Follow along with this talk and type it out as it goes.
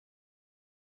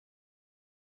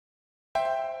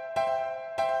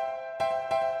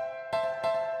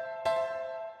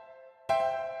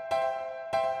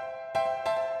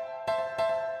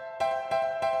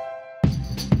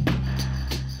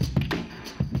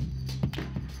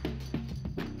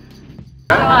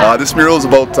This mural is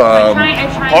about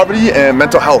poverty and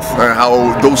mental health, and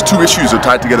how those two issues are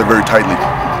tied together very tightly.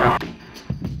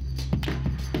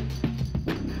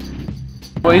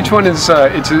 Well, each one is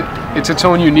it's its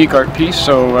own unique art piece.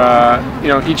 So you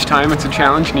know, each time it's a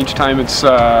challenge, and each time it's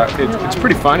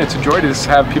pretty fun. It's a joy to just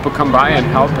have people come by and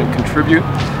help and contribute.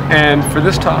 And for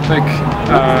this topic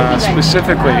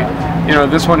specifically, you know,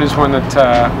 this one is one that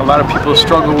a lot of people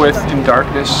struggle with in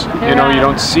darkness. You know, you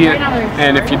don't see it,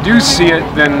 and if you do see it,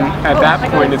 then at that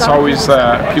point it's always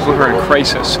people who are in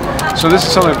crisis. So this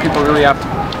is something that people really have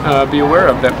to be aware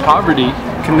of, that poverty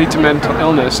can lead to mental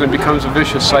illness, and it becomes a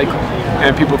vicious cycle.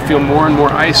 And people feel more and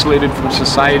more isolated from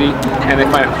society, and they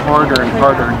find it harder and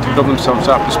harder to build themselves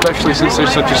up, especially since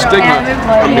there's such a stigma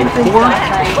on being poor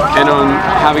and on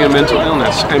having a mental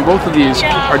illness. And both of these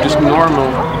are just normal,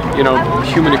 you know,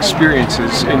 human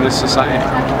experiences in this society.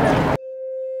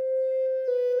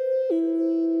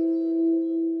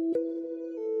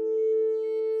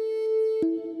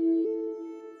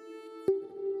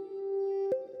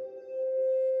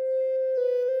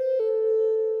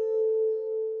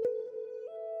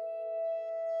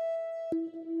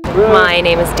 My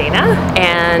name is Dana,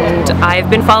 and I've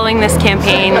been following this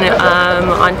campaign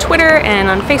on Twitter and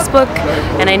on Facebook,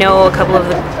 and I know a couple of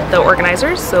the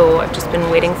organizers, so I've just been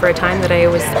waiting for a time that I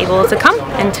was able to come,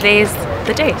 and today's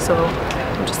the day, so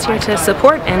I'm just here to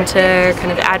support and to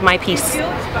kind of add my piece.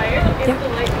 Yeah.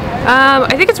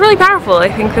 I think it's really powerful. I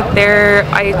think that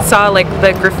I saw like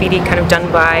the graffiti kind of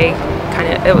done by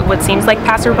kind of what seems like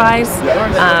passerbys,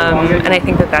 and I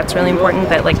think that that's really important,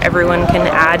 that like everyone can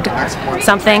add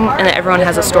something and that everyone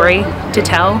has a story to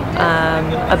tell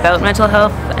about mental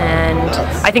health. And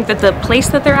I think that the place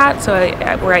that they're at, so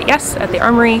we're at YES at the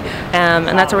Armory, and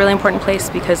that's a really important place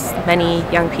because many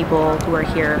young people who are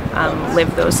here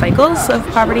live those cycles of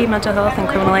poverty, mental health, and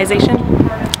criminalization.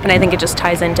 And I think it just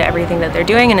ties into everything that they're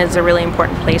doing, and is a really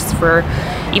important place for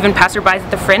even passerbys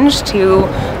at the fringe to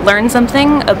learn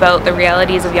something about the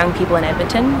realities of young people in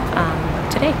Edmonton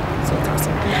today. So it's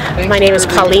awesome. My name is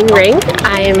Colleen Ring.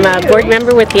 I'm a board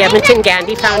member with the Edmonton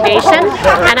Gandhi Foundation,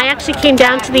 and I actually came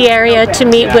down to the area to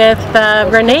meet with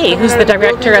Renee, who's the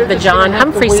director of the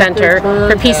Humphrey Center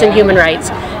for Peace and Human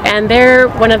Rights. And they're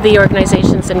one of the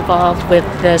organizations involved with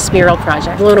this mural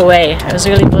project. Blown away. I was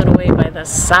really blown away by the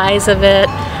size of it,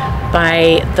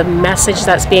 by the message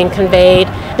that's being conveyed,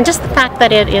 and just the fact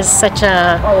that it is such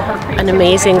an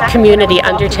amazing community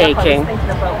undertaking,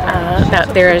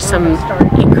 that there are some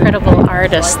incredible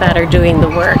artists that are doing the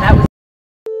work.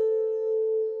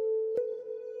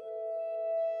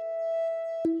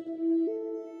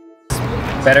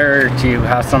 Better to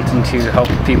have something to help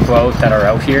people out that are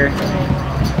out here,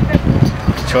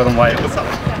 show them what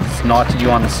it's not to do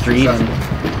on the street, and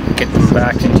get them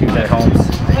back into their homes.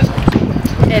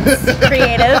 It's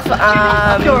creative. I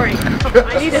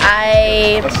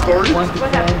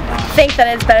think that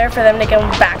it's better for them to go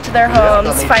back to their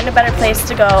homes, find a better place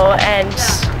to go, and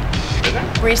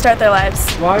restart their lives.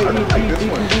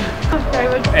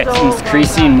 It's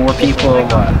increasing more people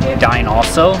dying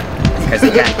also, because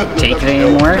they can't take it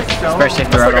anymore, especially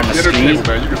if they're out on the street.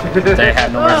 They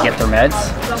have nowhere to get their meds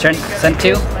sent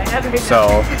to,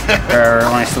 so their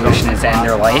only solution is to end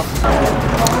their life.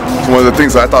 One of the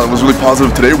things that I thought was really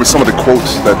positive today was some of the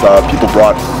quotes that people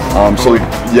brought. So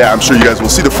yeah, I'm sure you guys will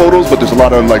see the photos, but there's a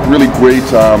lot of like really great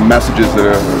messages that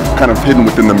are kind of hidden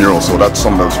within the mural, so that's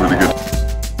something that was really good.